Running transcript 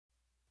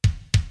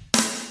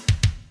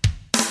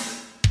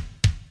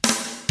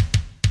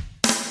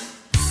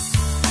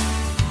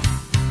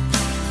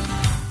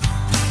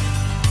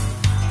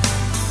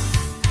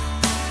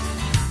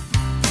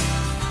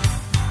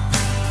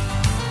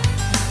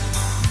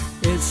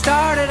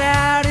started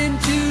out in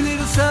two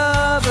little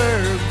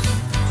suburbs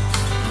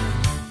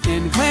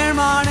in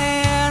Clairemont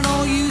and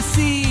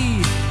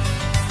OUC.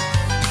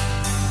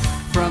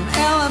 From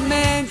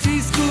elementary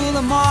school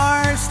to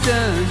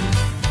Marston,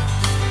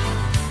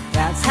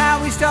 that's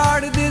how we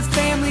started this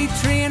family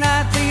tree, and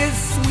I think it's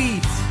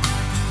sweet.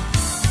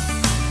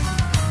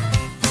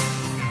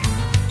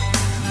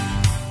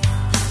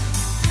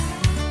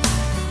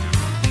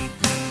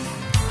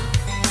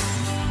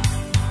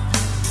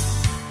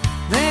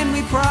 Then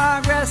we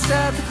progressed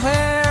up to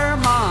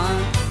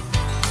Clairemont,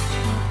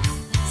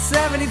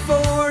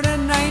 74 to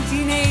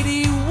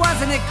 1980,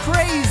 wasn't it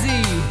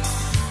crazy?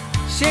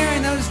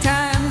 Sharing those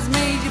times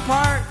made you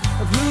part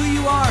of who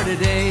you are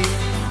today.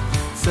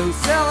 So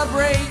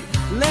celebrate,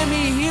 let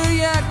me hear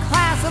ya,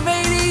 class of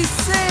 80,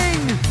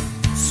 sing!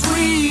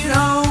 Sweet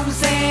home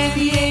San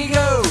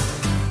Diego,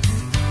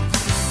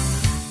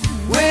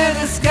 where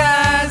the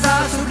skies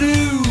are so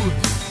blue.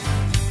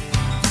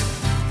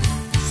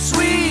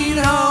 Sweet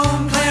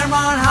home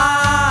Clairemont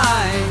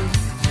High,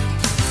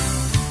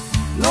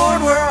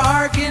 Lord, we're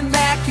harking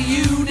back to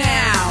you now.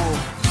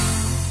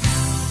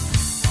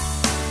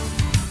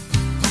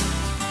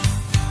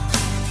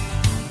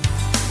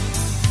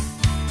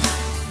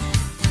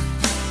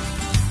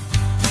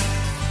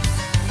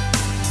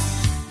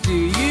 Do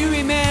you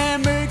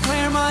remember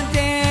Clairemont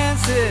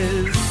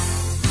dances?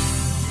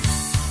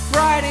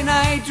 Friday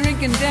night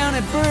drinking down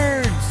at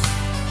Bird's,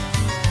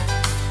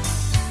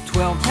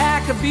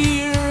 12-pack of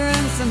beer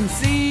and some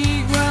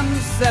Seagram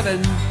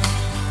 7.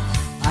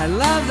 I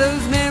love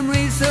those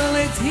memories, so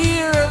let's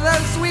hear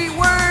those sweet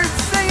words.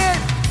 Sing it!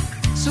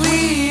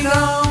 Sweet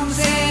home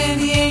San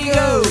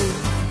Diego,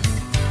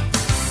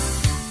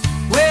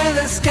 where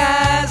the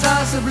skies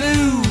are so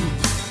blue.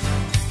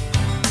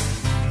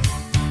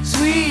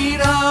 Sweet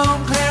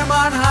home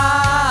Clairemont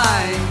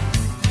High,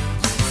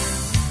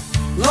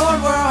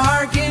 Lord, we're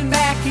harking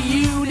back to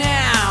you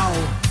now.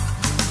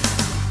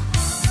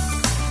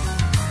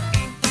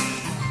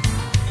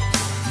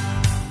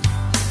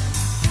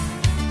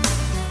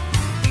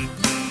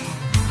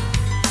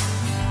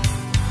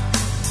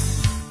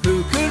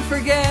 Who could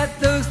forget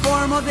those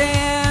formal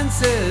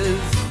dances?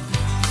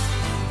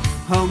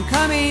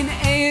 Homecoming,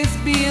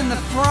 ASB, and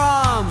the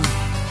prom.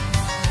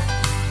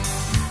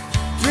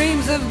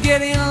 Dreams of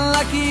getting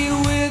lucky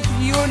with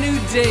your new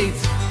date.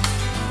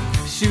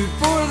 Shoot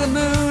for the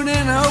moon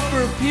and hope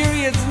her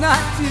period's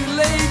not too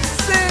late.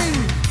 Sing!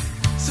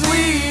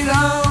 Sweet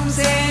home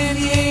San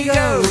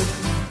Diego,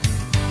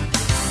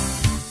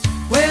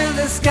 where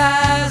the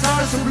skies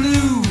are so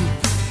blue.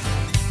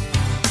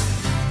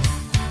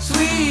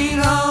 Sweet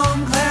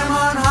home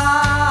Clairemont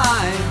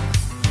High,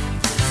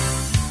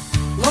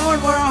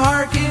 Lord, we're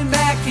harking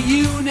back to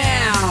you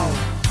now.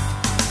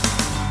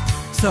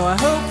 So I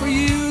hope for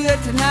you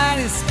that tonight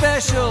is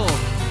special.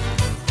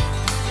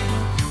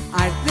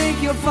 I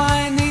think you'll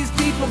find these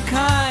people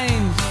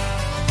kind.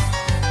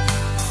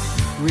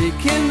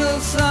 Rekindle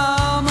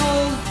some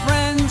old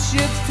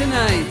friendships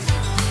tonight.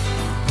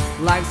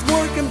 Life's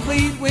more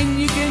complete when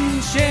you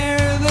can share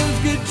those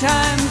good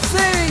times.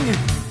 Sing!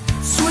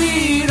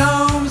 Sweet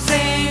home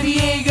San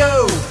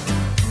Diego,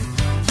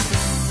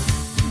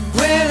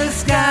 where the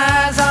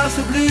skies are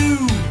so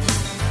blue.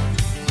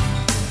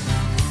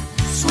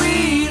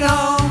 Sweet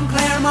home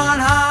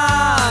Clairemont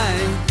High,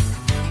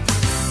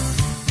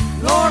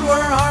 Lord,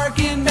 we're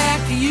harking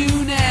back to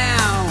you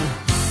now.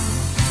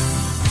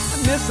 I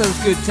miss those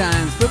good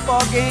times.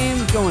 Football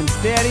games, going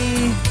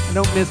steady. I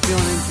don't miss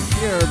feeling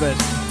insecure, but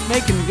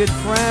making good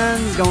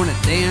friends, going to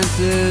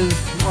dances.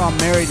 We're all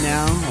married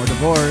now, or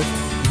divorced.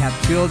 We have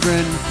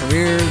children,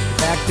 careers.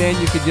 Back then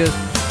you could just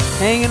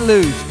hang it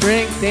loose.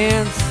 Drink,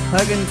 dance,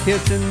 hugging,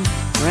 kissing,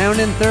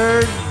 rounding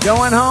third,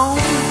 going home.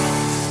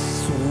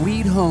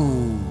 Sweet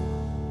home.